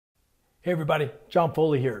Hey everybody, John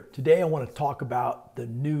Foley here. Today I want to talk about the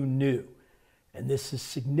new. And this is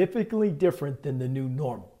significantly different than the new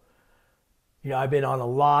normal. I've been on a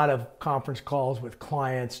lot of conference calls with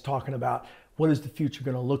clients talking about what is the future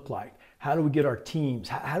going to look like? How do we get our teams?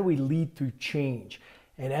 How do we lead through change?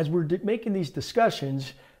 And as we're making these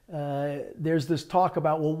discussions, there's this talk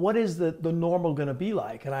about, well, what is the normal going to be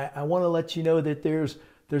like? And I want to let you know that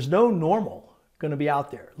there's no normal going to be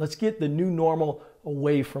out there. Let's get the new normal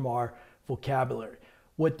away from our vocabulary.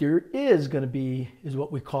 What there is going to be is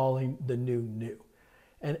what we're calling the new.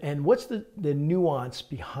 And what's the nuance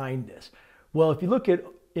behind this? Well, if you look at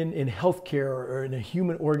in healthcare or in a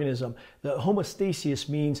human organism, the homeostasis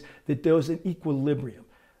means that there's an equilibrium.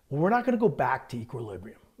 Well, we're not going to go back to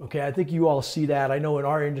equilibrium. Okay, I think you all see that. I know in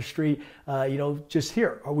our industry, just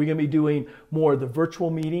here, are we going to be doing more of the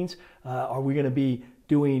virtual meetings? Are we going to be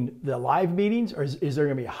doing the live meetings, or is there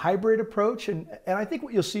going to be a hybrid approach? And I think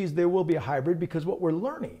what you'll see is there will be a hybrid, because what we're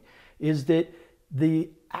learning is that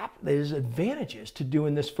there's advantages to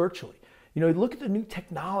doing this virtually. Look at the new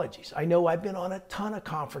technologies. I know I've been on a ton of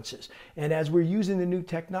conferences, and as we're using the new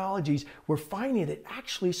technologies, we're finding that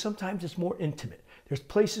actually sometimes it's more intimate. There's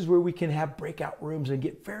places where we can have breakout rooms and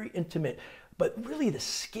get very intimate, but really the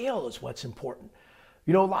scale is what's important.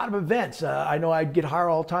 A lot of events, I know I get hired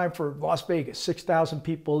all the time for Las Vegas, 6,000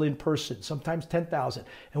 people in person, sometimes 10,000.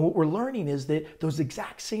 And what we're learning is that those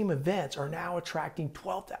exact same events are now attracting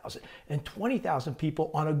 12,000 and 20,000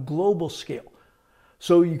 people on a global scale.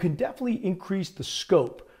 So you can definitely increase the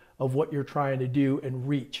scope of what you're trying to do and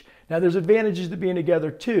reach. Now there's advantages to being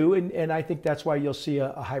together too, and I think that's why you'll see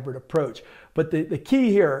a hybrid approach. But the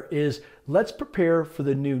key here is let's prepare for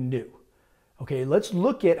the new. Okay, let's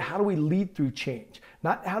look at how do we lead through change.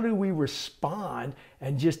 Not how do we respond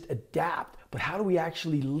and just adapt, but how do we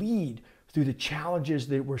actually lead through the challenges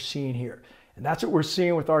that we're seeing here. And that's what we're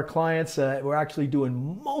seeing with our clients. We're actually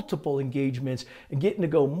doing multiple engagements and getting to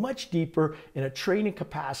go much deeper in a training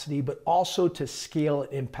capacity, but also to scale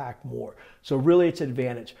and impact more. So really it's an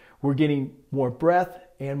advantage. We're getting more breadth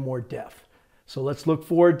and more depth. So let's look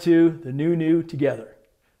forward to the new together.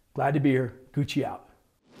 Glad to be here. Gucci out.